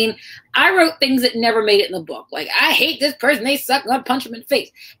 I mean, I wrote things that never made it in the book. Like, I hate this person. They suck. I'm going to punch them in the face.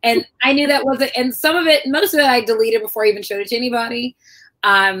 And I knew that wasn't, and some of it, most of it I deleted before I even showed it to anybody.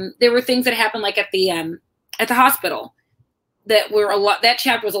 There were things that happened like at the hospital that were that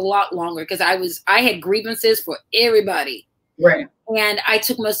chapter was a lot longer because I had grievances for everybody. Right. And I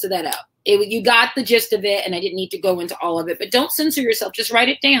took most of that out. You got the gist of it and I didn't need to go into all of it, but don't censor yourself. Just write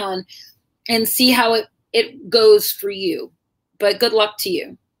it down and see how it goes for you. But good luck to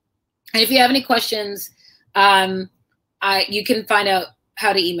you. And if you have any questions, you can find out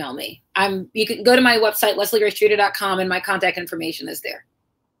how to email me. You can go to my website, lesliegracetreater.com, and my contact information is there.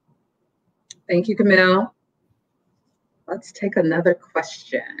 Thank you, Camille. Let's take another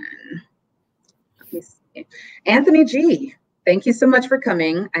question. Let me see. Anthony G. Thank you so much for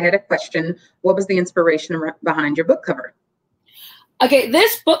coming. I had a question. What was the inspiration behind your book cover? Okay,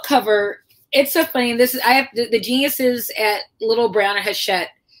 this book cover, it's so funny. I have the geniuses at Little Brown and Hachette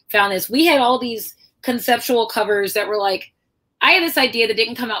found this. We had all these conceptual covers that were like, I had this idea that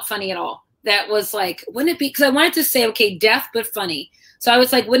didn't come out funny at all. That was like, wouldn't it be, because I wanted to say, okay, deaf but funny. So I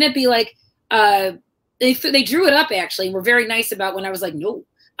was like, wouldn't it be like, they drew it up actually and were very nice about when I was like, no,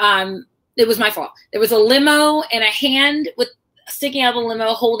 it was my fault. There was a limo and a hand with sticking out of the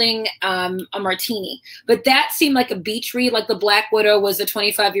limo holding a martini. But that seemed like a beach read, like the Black Widow was the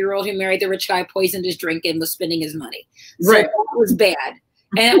 25-year-old who married the rich guy, poisoned his drink, and was spending his money. So right. That was bad.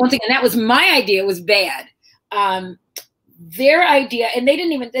 And once again, that was my idea, was bad. Their idea, and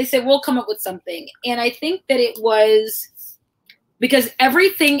they said, we'll come up with something. And I think that it was because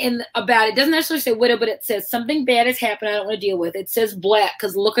everything about it doesn't necessarily say widow, but it says something bad has happened I don't want to deal with. It says black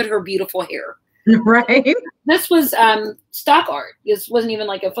because look at her beautiful hair. Right. This was stock art. This wasn't even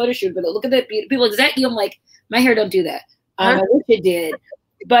like a photo shoot, but look at that. People, is that you? I'm like, My hair don't do that. I wish it did.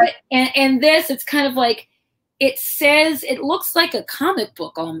 But, and this, it's kind of like, it says, it looks like a comic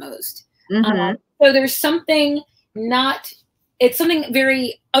book almost. So there's something it's something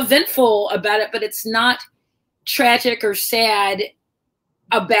very eventful about it, but it's not tragic or sad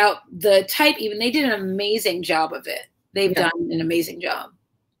about the type even. They did an amazing job of it. They've done an amazing job.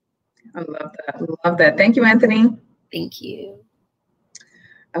 I love that. I love that. Thank you, Anthony. Thank you.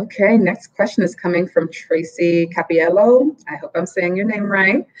 Okay, next question is coming from Tracy Capiello. I hope I'm saying your name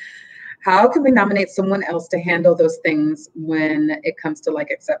right. How can we nominate someone else to handle those things when it comes to like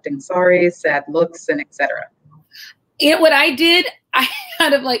accepting sorry, sad looks, and etc.? You know what I did? I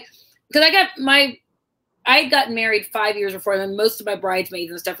kind of like, because I got married 5 years before, and most of my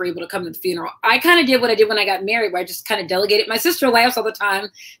bridesmaids and stuff were able to come to the funeral. I kind of did what I did when I got married, where I just kind of delegated. My sister laughs all the time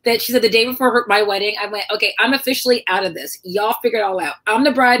that she said the day before my wedding, I went, okay, I'm officially out of this. Y'all figure it all out. I'm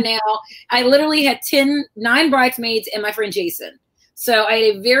the bride now. I literally had 9 bridesmaids and my friend Jason. So I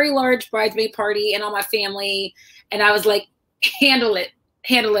had a very large bridesmaid party and all my family. And I was like, handle it.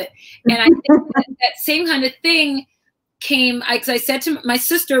 And I think that same kind of thing came, because I said to my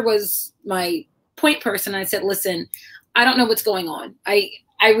sister was my point person. I said, listen, I don't know what's going on. I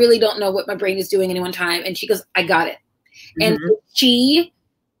really don't know what my brain is doing any one time. And she goes, I got it. And she,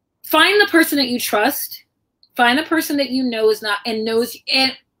 find the person that you trust, find the person that you know is not, and knows,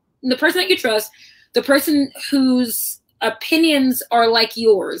 and the person that you trust, the person whose opinions are like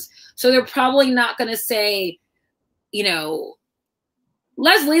yours. So they're probably not going to say, you know,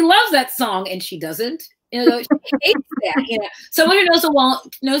 Leslie loves that song and she doesn't. You know, she hates that. You know, someone who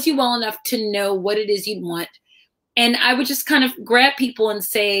knows you well enough to know what it is you want. And I would just kind of grab people and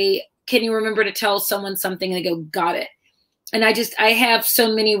say, "Can you remember to tell someone something?" And they go, "Got it." And I have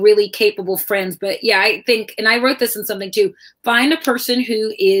so many really capable friends. But yeah, I think, and I wrote this in something too. Find a person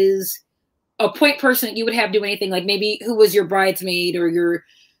who is a point person that you would have do anything, like maybe who was your bridesmaid or your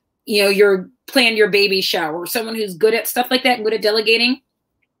planned your baby shower, someone who's good at stuff like that and good at delegating.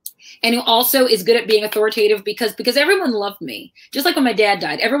 And who also is good at being authoritative, because everyone loved me. Just like when my dad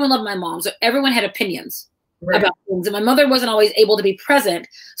died, everyone loved my mom. So everyone had opinions about things. And my mother wasn't always able to be present.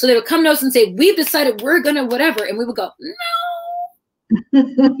 So they would come to us and say, we've decided we're going to whatever. And we would go,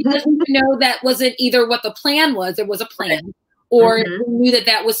 no. Because we know that wasn't either what the plan was, there was a plan, or we knew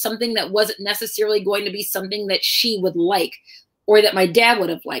that was something that wasn't necessarily going to be something that she would like, or that my dad would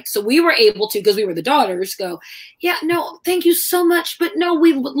have liked. So we were able to, because we were the daughters, go, yeah, no, thank you so much. But no,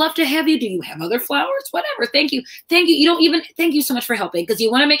 we would love to have you. Do you have other flowers? Whatever. Thank you. Thank you. You don't even, thank you so much for helping. Because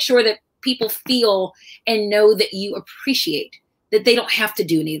you want to make sure that people feel and know that you appreciate that they don't have to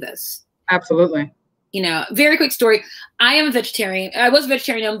do any of this. Absolutely. You know, very quick story. I am a vegetarian. I was a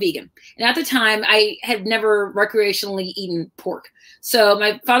vegetarian. I'm vegan. And at the time, I had never recreationally eaten pork. So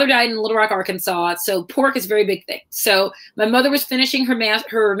my father died in Little Rock, Arkansas. So pork is a very big thing. So my mother was finishing her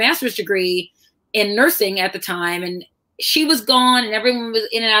master's degree in nursing at the time. And she was gone and everyone was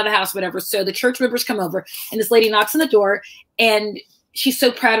in and out of the house, whatever. So the church members come over and this lady knocks on the door and she's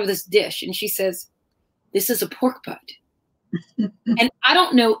so proud of this dish. And she says, "This is a pork butt." And I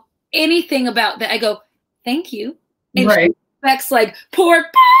don't know anything about that. I go, "Thank you." And she expects like pork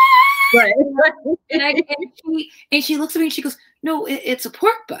butt. And she looks at me and she goes, "No, it's a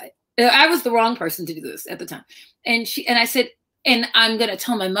pork butt." I was the wrong person to do this at the time. And I said, and I'm going to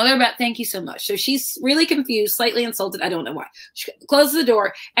tell my mother about thank you so much. So she's really confused, slightly insulted. I don't know why. She closes the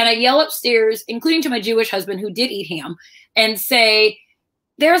door and I yell upstairs, including to my Jewish husband who did eat ham, and say,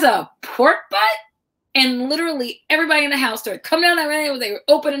 "There's a pork butt?" And literally everybody in the house started coming down that way. They were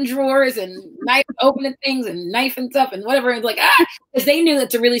opening drawers and opening things and knifing stuff and whatever. And like, because they knew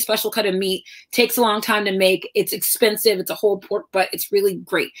that's a really special cut of meat. Takes a long time to make. It's expensive. It's a whole pork butt. It's really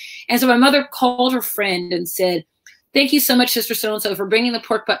great. And so my mother called her friend and said, "Thank you so much, Sister So-and-so, for bringing the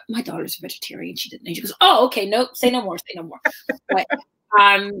pork butt." My daughter's a vegetarian. She didn't. And she goes, "Oh, okay. Nope. Say no more. Say no more." But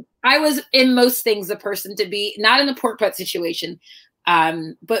I was in most things the person to be, not in the pork butt situation.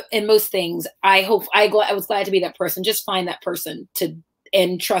 But in most things, I was glad to be that person. Just find that person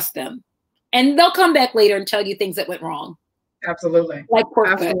and trust them, and they'll come back later and tell you things that went wrong. Absolutely. Like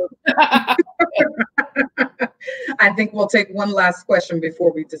pork butt. I think we'll take one last question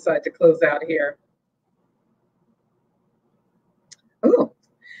before we decide to close out here. Oh,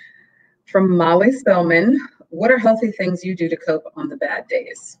 from Molly Spellman. What are healthy things you do to cope on the bad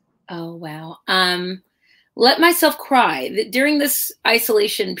days? Oh, wow. Let myself cry. During this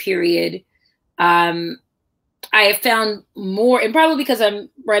isolation period, I have found more, and probably because I'm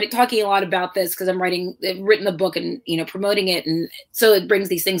talking a lot about this, because I've written the book and, promoting it. And so it brings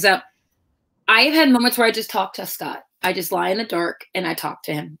these things up. I have had moments where I just talk to Scott. I just lie in the dark and I talk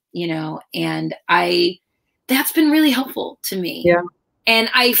to him, and that's been really helpful to me. Yeah. And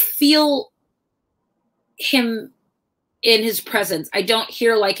I feel him in his presence. I don't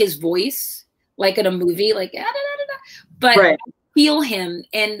hear like his voice, like in a movie, like, ah, da, da, da, da. But Right. I feel him.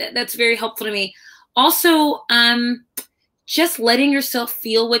 And that's very helpful to me. Also, just letting yourself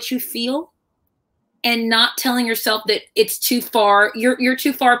feel what you feel and not telling yourself that it's too far. You're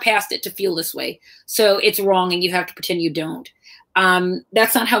too far past it to feel this way. So it's wrong and you have to pretend you don't.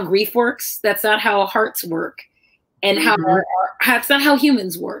 That's not how grief works. That's not how hearts work. And that's not how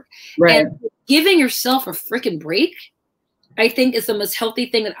humans work. Right. And giving yourself a freaking break, I think, is the most healthy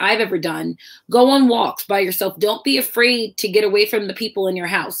thing that I've ever done. Go on walks by yourself. Don't be afraid to get away from the people in your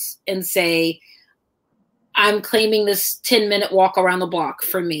house and say, I'm claiming this 10-minute walk around the block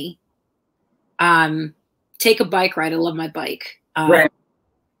for me. Take a bike ride. I love my bike. Right.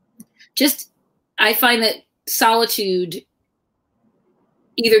 Just, I find that solitude,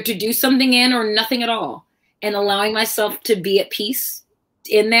 either to do something in or nothing at all, and allowing myself to be at peace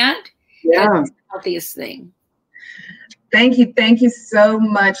in that, that's the healthiest thing. Thank you. Thank you so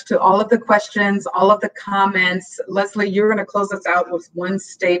much to all of the questions, all of the comments. Leslie, you're going to close us out with one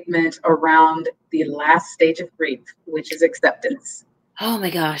statement around the last stage of grief, which is acceptance. Oh my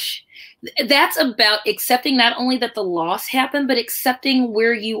gosh. That's about accepting not only that the loss happened, but accepting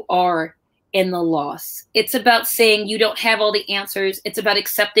where you are in the loss. It's about saying you don't have all the answers. It's about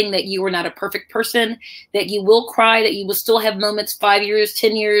accepting that you are not a perfect person, that you will cry, that you will still have moments 5 years,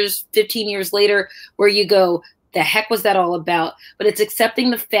 10 years, 15 years later where you go, the heck was that all about? But it's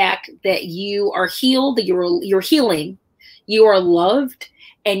accepting the fact that you are healed, that you're healing, you are loved,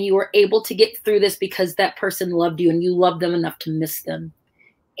 and you are able to get through this because that person loved you and you loved them enough to miss them.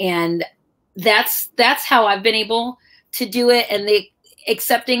 And that's how I've been able to do it. And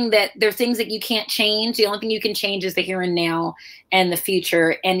accepting that there are things that you can't change. The only thing you can change is the here and now and the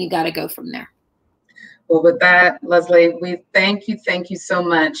future, and you got to go from there. Well, with that, Leslie, we thank you so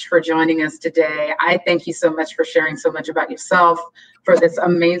much for joining us today. I thank you so much for sharing so much about yourself, for this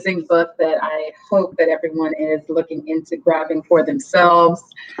amazing book that I hope that everyone is looking into grabbing for themselves.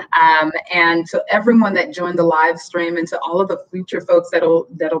 And to everyone that joined the live stream, and to all of the future folks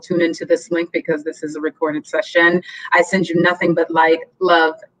that'll tune into this link, because this is a recorded session, I send you nothing but light,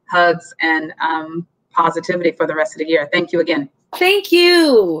 love, hugs, and positivity for the rest of the year. Thank you again. Thank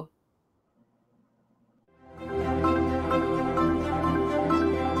you.